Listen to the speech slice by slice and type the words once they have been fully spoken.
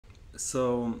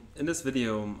So in this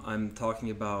video, I'm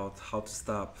talking about how to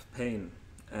stop pain,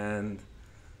 and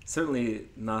certainly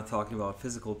not talking about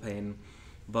physical pain,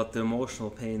 but the emotional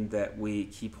pain that we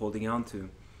keep holding on to,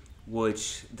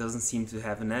 which doesn't seem to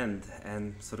have an end.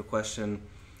 And so the question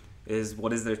is,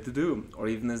 what is there to do, or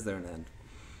even is there an end?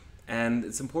 And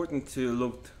it's important to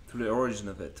look to the origin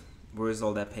of it. Where is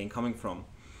all that pain coming from?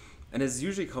 And it's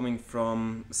usually coming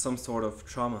from some sort of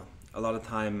trauma, a lot of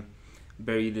time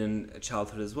buried in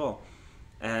childhood as well.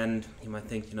 And you might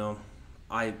think,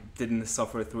 I didn't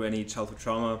suffer through any childhood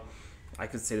trauma. I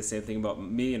could say the same thing about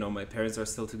me. My parents are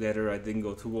still together. I didn't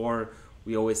go to war.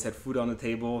 We always had food on the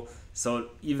table. So it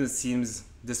even seems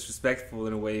disrespectful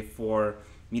in a way for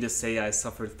me to say I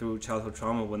suffered through childhood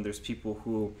trauma when there's people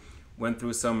who went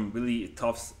through some really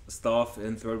tough stuff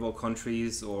in third world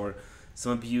countries or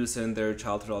some abuse in their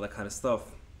childhood, all that kind of stuff.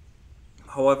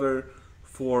 However,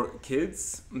 for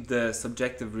kids, the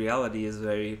subjective reality is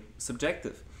very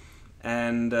subjective.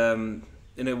 And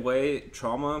in a way,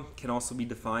 trauma can also be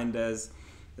defined as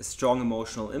a strong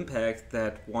emotional impact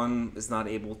that one is not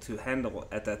able to handle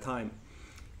at that time.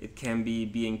 It can be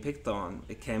being picked on.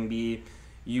 It can be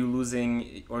you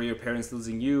losing or your parents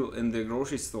losing you in the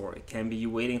grocery store. It can be you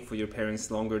waiting for your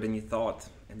parents longer than you thought.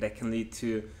 And that can lead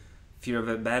to fear of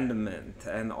abandonment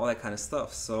and all that kind of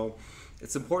stuff. So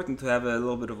it's important to have a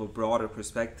little bit of a broader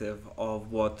perspective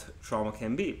of what trauma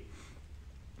can be.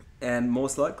 And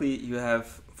most likely you have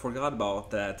forgot about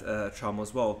that trauma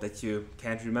as well, that you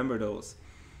can't remember those.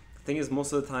 The thing is,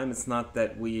 most of the time it's not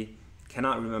that we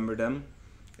cannot remember them,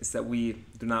 it's that we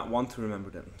do not want to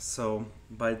remember them. So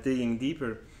by digging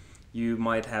deeper, you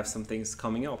might have some things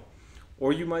coming up.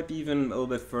 Or you might be even a little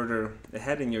bit further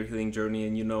ahead in your healing journey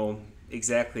and you know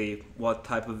exactly what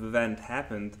type of event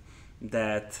happened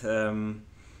that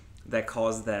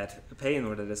caused that pain,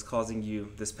 or that is causing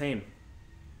you this pain.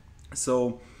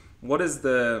 So what is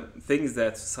the things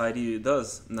that society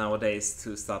does nowadays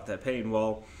to stop that pain?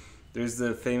 Well, there's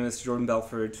the famous Jordan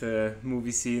Belfort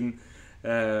movie scene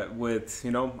with,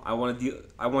 I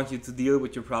want you to deal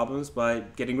with your problems by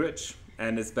getting rich,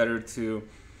 and it's better to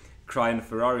cry in a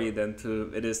Ferrari than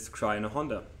it is to cry in a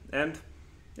Honda. And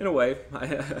in a way,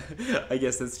 I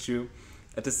guess that's true.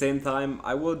 At the same time,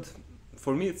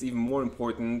 for me, it's even more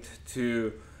important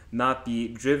to not be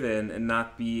driven and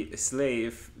not be a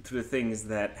slave to the things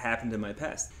that happened in my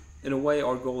past. In a way,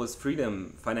 our goal is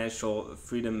freedom. Financial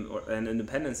freedom and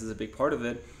independence is a big part of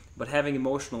it, but having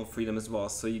emotional freedom as well,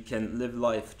 so you can live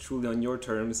life truly on your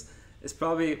terms, is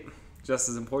probably just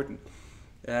as important.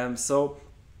 So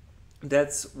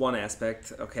that's one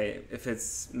aspect. Okay, if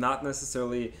it's not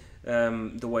necessarily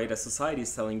the way that society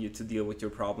is telling you to deal with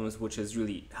your problems, which is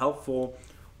really helpful,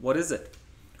 what is it?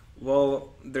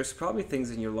 Well, there's probably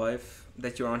things in your life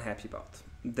that you're unhappy about,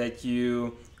 that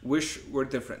you wish were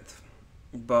different,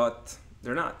 but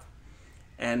they're not.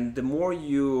 And the more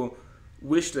you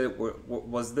wish that it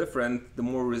was different, the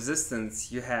more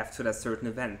resistance you have to that certain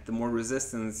event, the more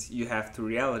resistance you have to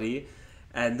reality,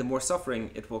 and the more suffering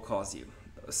it will cause you.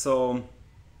 So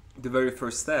the very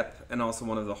first step, and also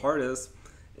one of the hardest,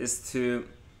 is to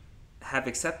have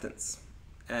acceptance,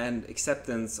 and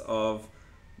acceptance of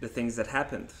the things that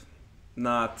happened,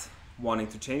 not wanting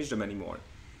to change them anymore.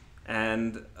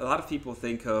 And a lot of people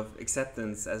think of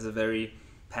acceptance as a very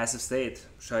passive state.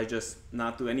 Should I just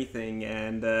not do anything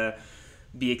and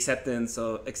be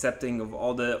accepting of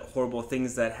all the horrible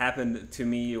things that happened to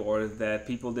me or that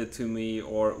people did to me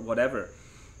or whatever?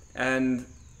 And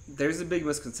there's a big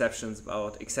misconception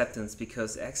about acceptance,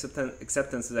 because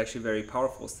acceptance is actually a very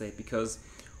powerful state, because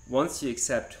once you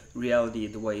accept reality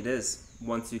the way it is,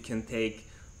 once you can take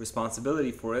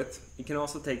responsibility for it, you can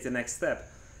also take the next step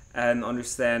and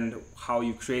understand how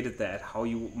you created that, how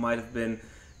you might have been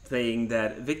playing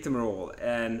that victim role,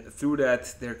 and through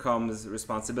that there comes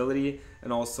responsibility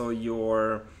and also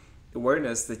your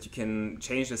awareness that you can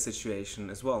change the situation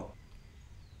as well.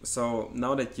 So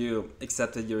now that you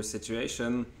accepted your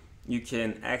situation, you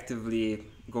can actively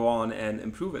go on and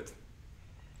improve it.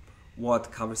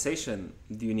 What conversation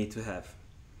do you need to have?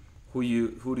 Who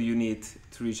do you need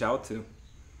to reach out to?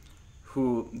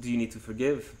 Who do you need to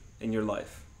forgive in your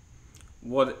life?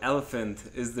 What elephant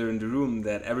is there in the room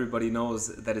that everybody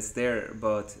knows that it's there,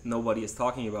 but nobody is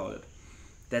talking about it?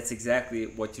 That's exactly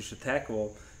what you should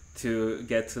tackle to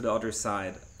get to the other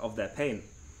side of that pain.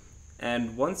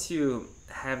 And once you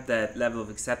have that level of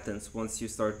acceptance, once you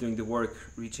start doing the work,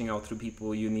 reaching out to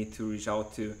people you need to reach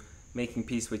out to, making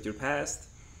peace with your past,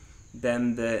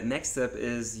 then the next step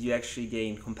is you actually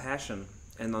gain compassion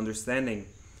and understanding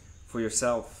for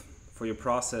yourself, for your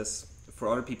process, for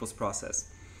other people's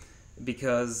process.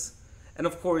 Because And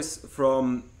of course,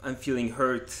 from I'm feeling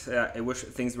hurt, I wish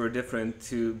things were different,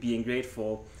 to being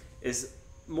grateful is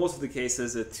most of the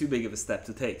cases too big of a step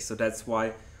to take. So that's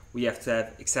why we have to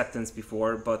have acceptance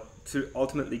before, but to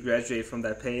ultimately graduate from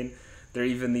that pain, there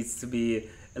even needs to be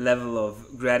a level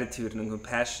of gratitude and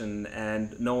compassion,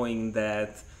 and knowing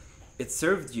that it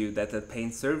served you, that that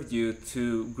pain served you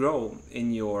to grow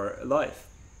in your life.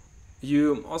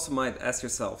 You also might ask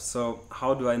yourself, so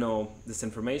how do I know this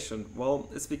information? Well,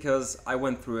 it's because I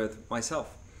went through it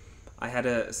myself. I had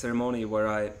a ceremony where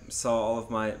I saw all of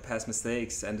my past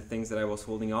mistakes and the things that I was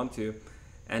holding on to,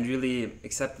 and really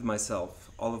accepted myself,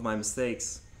 all of my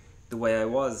mistakes, the way I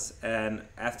was. And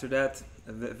after that,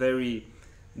 a very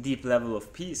deep level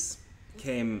of peace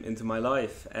came into my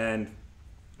life, and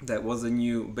that was a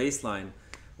new baseline.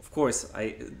 Of course,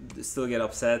 I still get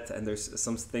upset, and there's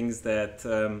some things that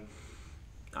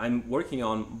I'm working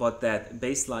on, but that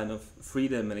baseline of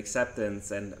freedom and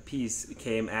acceptance and peace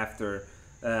came after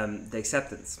the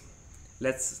acceptance.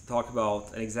 Let's talk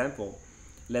about an example.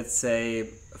 Let's say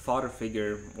a father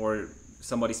figure or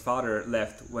somebody's father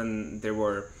left when they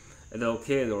were a little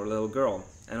kid or a little girl.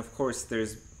 And of course,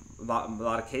 there's a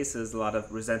lot of cases, a lot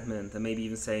of resentment, and maybe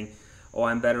even saying, oh,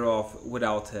 I'm better off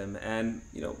without him. And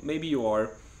maybe you are.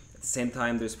 At the same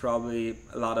time, there's probably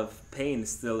a lot of pain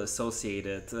still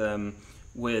associated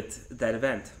with that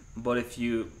event. But if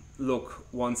you look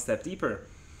one step deeper,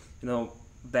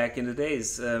 back in the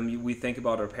days, we think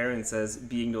about our parents as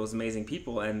being those amazing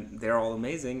people, and they're all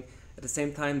amazing. At the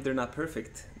same time, they're not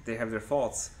perfect. They have their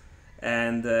faults.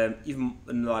 And even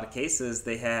in a lot of cases,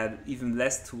 they had even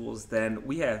less tools than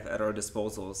we have at our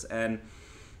disposals. And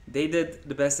they did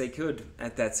the best they could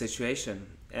at that situation.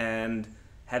 And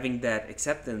having that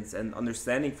acceptance and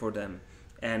understanding for them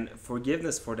and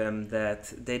forgiveness for them,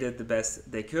 that they did the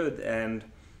best they could. And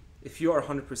if you are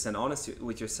 100% honest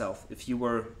with yourself, if you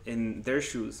were in their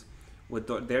shoes, with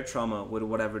their trauma, with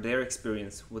whatever their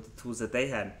experience, with the tools that they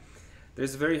had,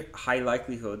 there's a very high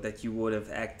likelihood that you would have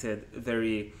acted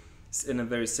in a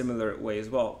very similar way as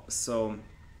well. So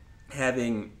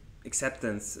having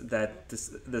acceptance that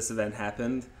this event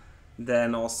happened,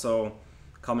 then also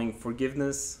coming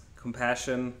forgiveness,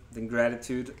 compassion, then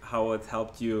gratitude, how it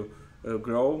helped you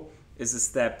grow, is a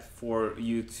step for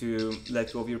you to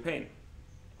let go of your pain.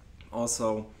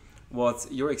 Also, what's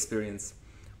your experience?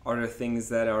 Are there things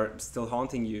that are still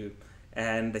haunting you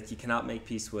and that you cannot make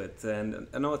peace with? And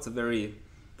I know it's a very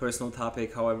personal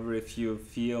topic. However, if you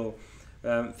feel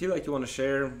like you want to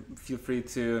share, feel free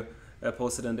to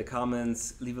post it in the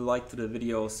comments. Leave a like to the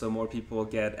video so more people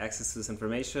get access to this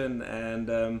information.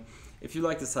 And if you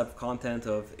like this type of content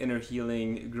of inner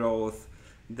healing, growth,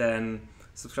 then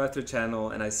subscribe to the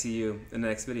channel, and I see you in the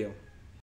next video.